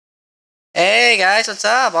Hey guys, what's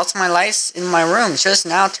up? Also, my lights in my room just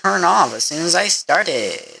now turned off as soon as I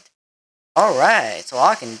started. Alright, so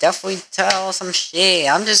I can definitely tell some shit.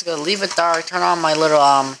 I'm just gonna leave it dark, turn on my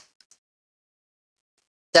little,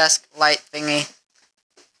 desk light thingy.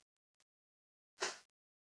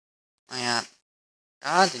 Oh yeah,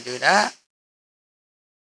 got to do that.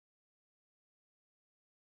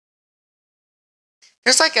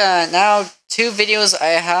 There's like, now 2 videos I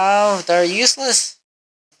have that are useless.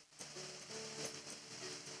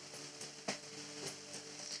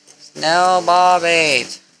 Snail Bob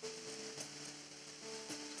 8.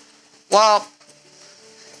 Well,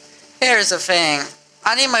 here's the thing.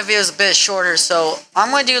 I need my videos a bit shorter, so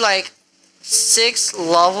I'm gonna do like 6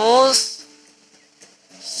 levels.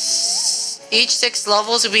 Each 6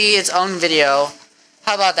 levels will be its own video.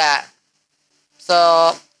 How about that?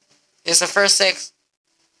 So, it's the first 6.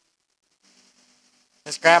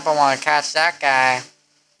 His grandpa wanna catch that guy.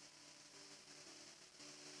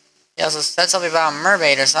 He also said something about a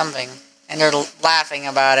mermaid or something. And they're laughing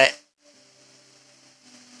about it.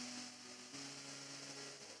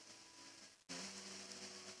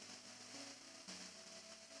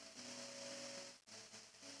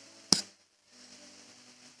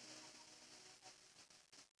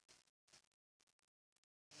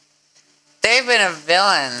 They've been a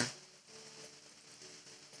villain.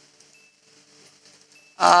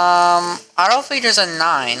 I don't think there's a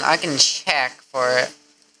 9. I can check for it.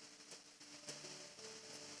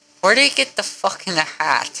 Where did he get the fucking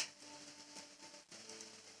hat?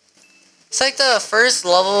 It's like the first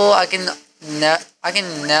level. I can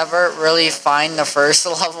never really find the first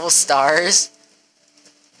level stars.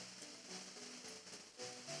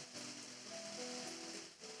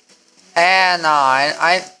 And no,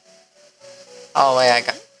 oh wait,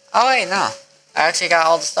 oh wait, no. I actually got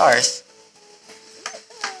all the stars.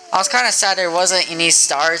 I was kind of sad there wasn't any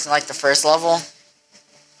stars in like the first level.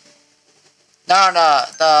 No,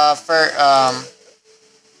 the first,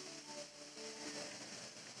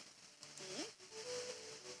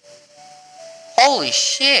 holy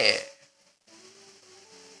shit.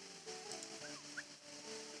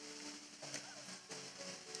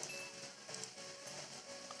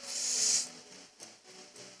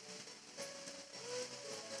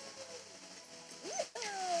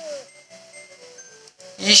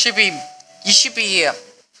 You should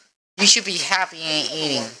be happy and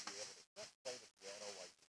eating.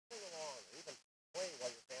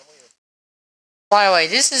 By the way,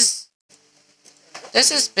 this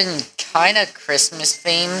has been kind of Christmas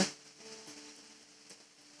themed.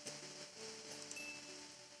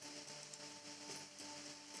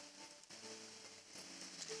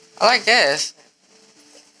 I like this.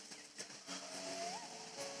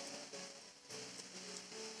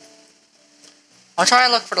 I'll try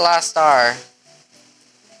to look for the last star.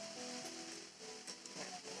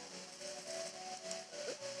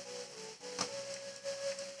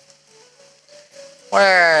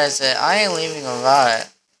 Where is it? I ain't leaving without it.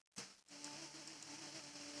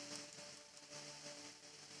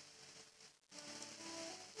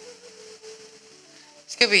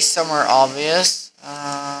 This could be somewhere obvious.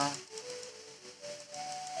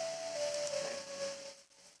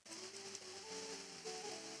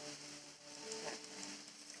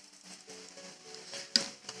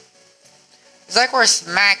 It's like we're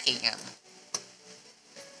smacking him.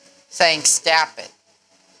 Saying, "Stop it."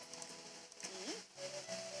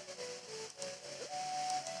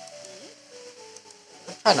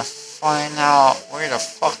 I'm trying to find out where the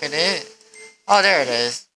fuck it is. Oh, there it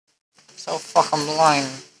is. I'm so fucking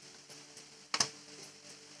blind.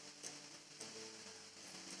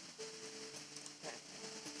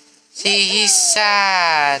 See, he's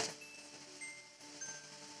sad.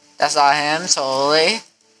 That's not him, totally.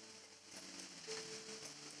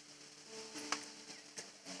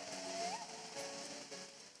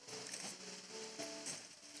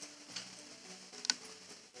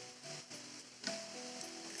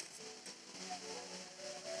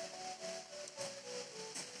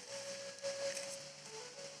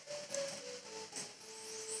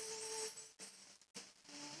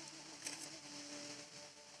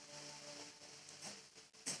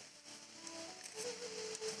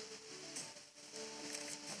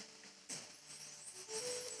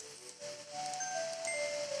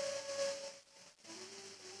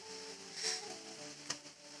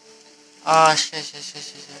 Oh, shit.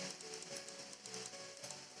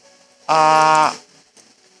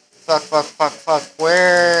 Fuck.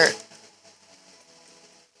 Where?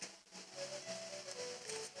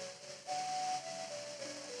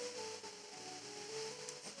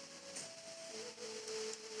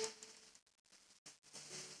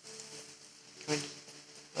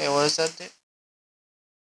 Wait, what does that do?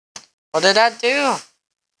 What did that do?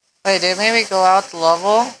 Wait, did it make me go out the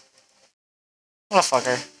level?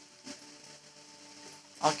 Motherfucker.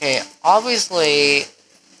 Okay, obviously...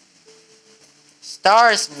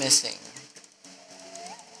 Star's missing.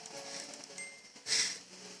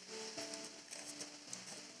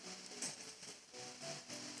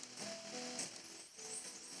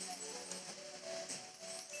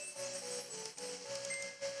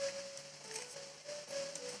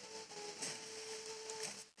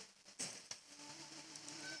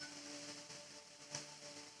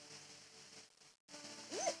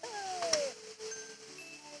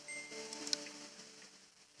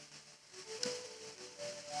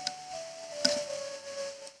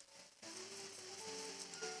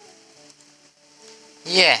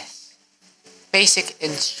 Yes. Basic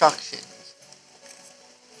instructions.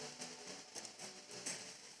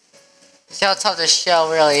 See how tough the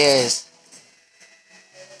shell really is.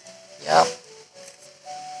 Yep.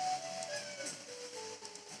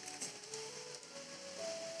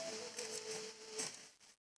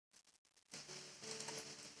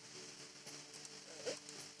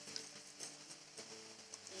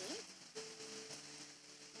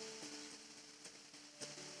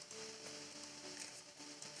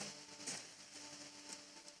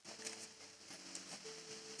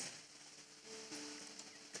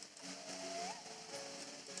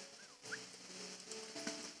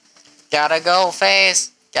 Gotta go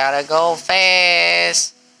fast. Gotta go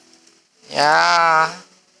fast. Yeah.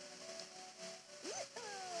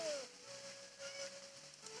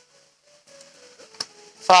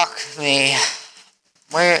 Fuck me.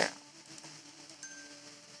 Where?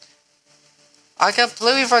 I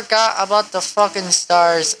completely forgot about the fucking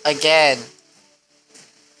stars again.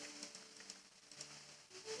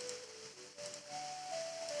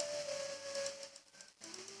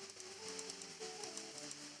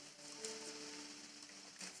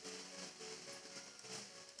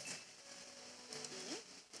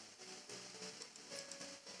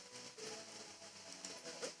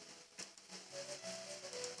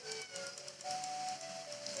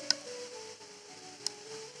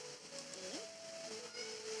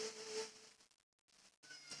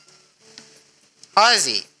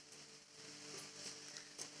 Ozzy.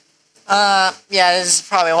 Yeah, this is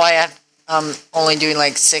probably why I'm only doing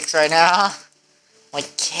like 6 right now. My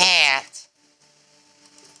cat.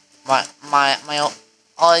 My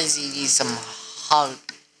Ozzy needs some hug.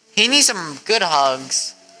 He needs some good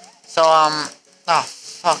hugs. So, oh,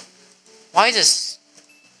 fuck. Why just...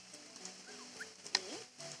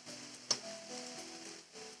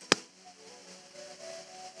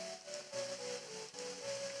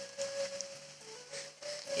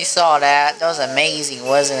 You saw that. That was amazing,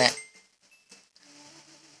 wasn't it?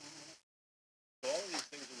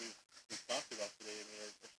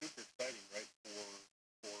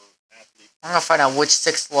 I'm gonna find out which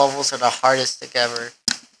 6 levels are the hardest to ever.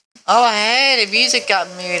 Oh, hey, the music got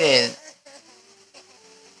muted.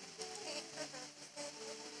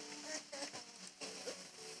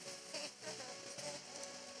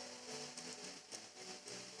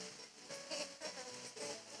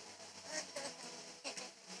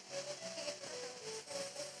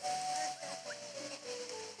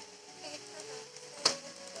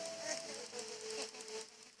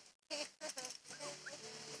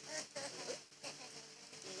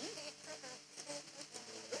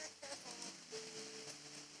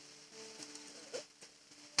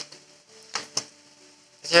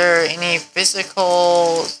 Is there any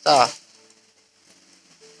physical stuff?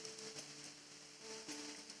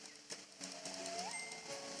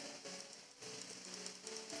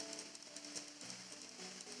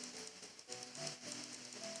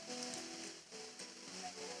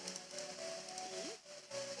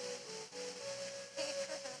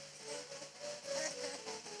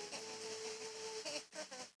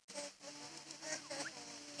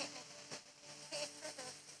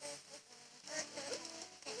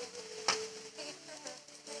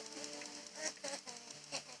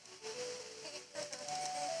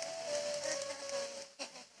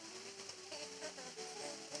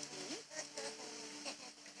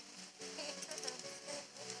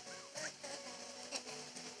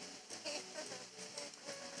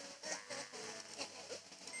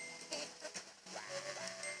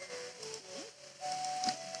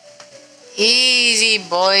 Easy,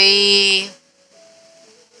 boy.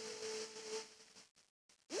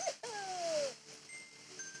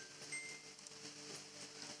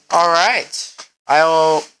 Alright.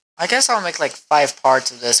 I guess I'll make like 5 parts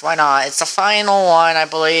of this. Why not? It's the final one, I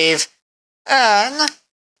believe. And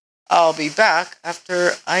I'll be back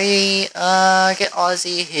after I get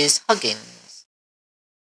Ozzy his hugging.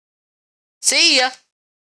 See ya!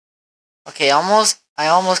 Okay, I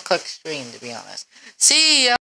almost clicked stream, to be honest. See ya!